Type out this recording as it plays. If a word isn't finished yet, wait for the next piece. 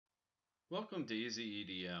Welcome to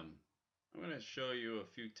EZ-EDM. I'm going to show you a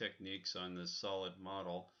few techniques on this solid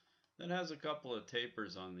model that has a couple of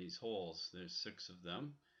tapers on these holes. There's 6 of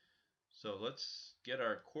them. So let's get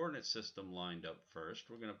our coordinate system lined up first.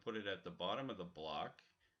 We're going to put it at the bottom of the block.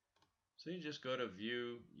 So you just go to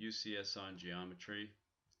View, UCS on Geometry,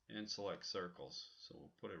 and select Circles. So we'll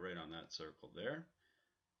put it right on that circle there.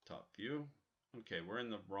 Top view. Okay, we're in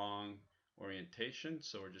the wrong orientation,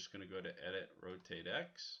 so we're just going to go to Edit, Rotate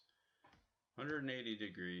X. 180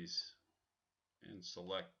 degrees and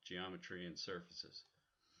select Geometry and Surfaces.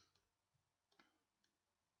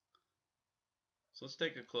 So let's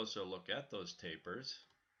take a closer look at those tapers.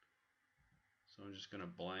 So I'm just going to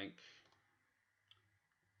blank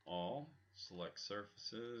all, select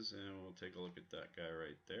Surfaces, and we'll take a look at that guy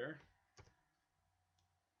right there.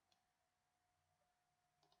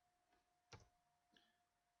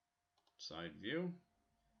 Side view.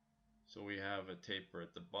 So we have a taper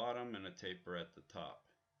at the bottom and a taper at the top.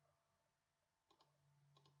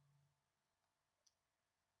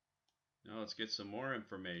 Now let's get some more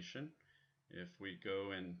information. If we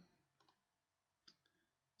go and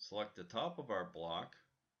select the top of our block,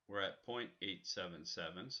 we're at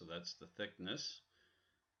 0.877, so that's the thickness.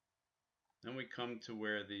 Then we come to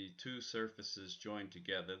where the two surfaces join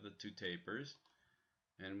together, the two tapers,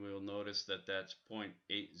 and we'll notice that that's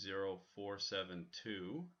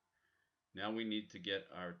 0.80472. Now we need to get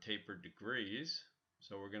our taper degrees,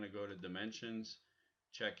 so we're going to go to Dimensions,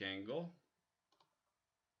 check Angle.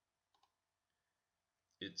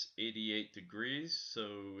 It's 88 degrees,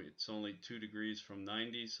 so it's only 2 degrees from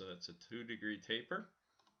 90, so that's a 2-degree taper.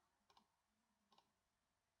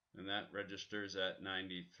 And that registers at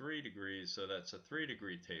 93 degrees, so that's a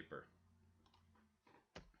 3-degree taper.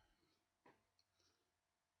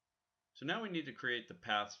 So now we need to create the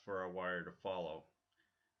paths for our wire to follow.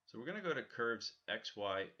 So we're going to go to Curves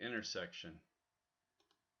XY Intersection.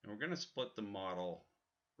 And we're going to split the model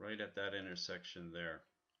right at that intersection there.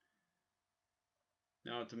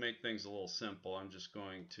 Now to make things a little simple, I'm just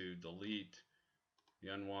going to delete the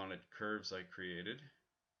unwanted curves I created,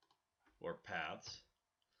 or paths.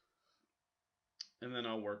 And then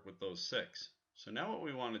I'll work with those 6. So now what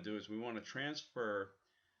we want to do is we want to transfer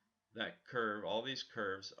that curve, all these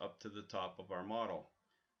curves, up to the top of our model.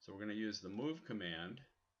 So we're going to use the Move command,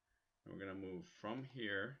 and we're going to move from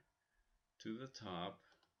here to the top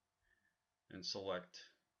and select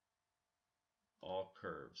all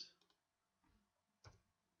curves.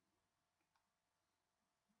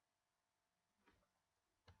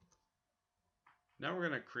 Now we're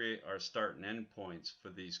going to create our start and end points for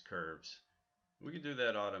these curves. We can do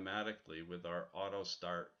that automatically with our auto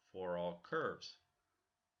start for all curves.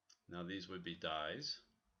 Now these would be dies,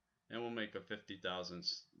 and we'll make a 50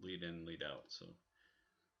 thousandths lead in, lead out.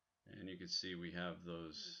 And you can see we have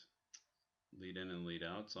those lead in and lead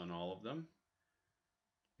outs on all of them.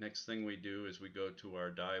 Next thing we do is we go to our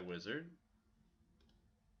die wizard.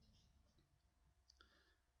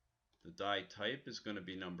 The die type is going to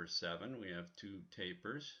be number 7. We have 2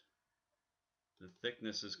 tapers. The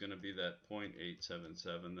thickness is going to be that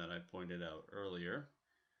 0.877 that I pointed out earlier.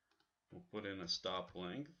 We'll put in a stop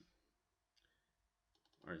length.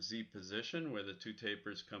 Our Z position, where the 2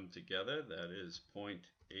 tapers come together, that is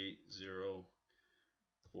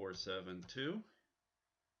 0.80472.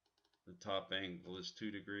 The top angle is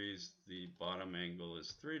 2 degrees, the bottom angle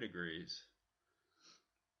is 3 degrees.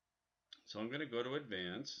 So I'm going to go to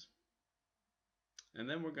Advance, and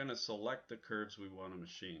then we're going to select the curves we want to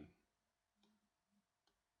machine.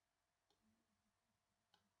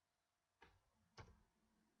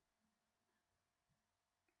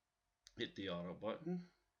 Hit the auto button.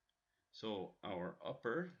 So our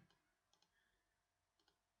upper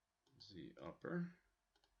is the upper,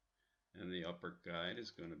 and the upper guide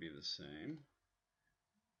is going to be the same.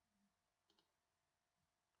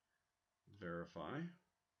 Verify.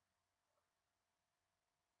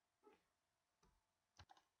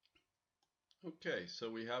 Okay, so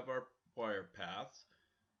we have our wire paths.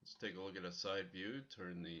 Let's take a look at a side view,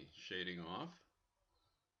 turn the shading off.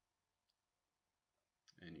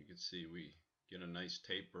 And you can see we get a nice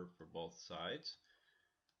taper for both sides.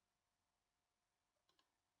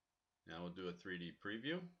 Now we'll do a 3D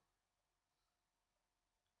preview.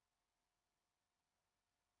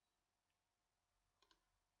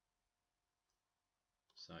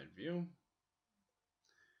 Side view.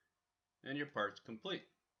 And your part's complete.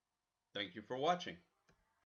 Thank you for watching.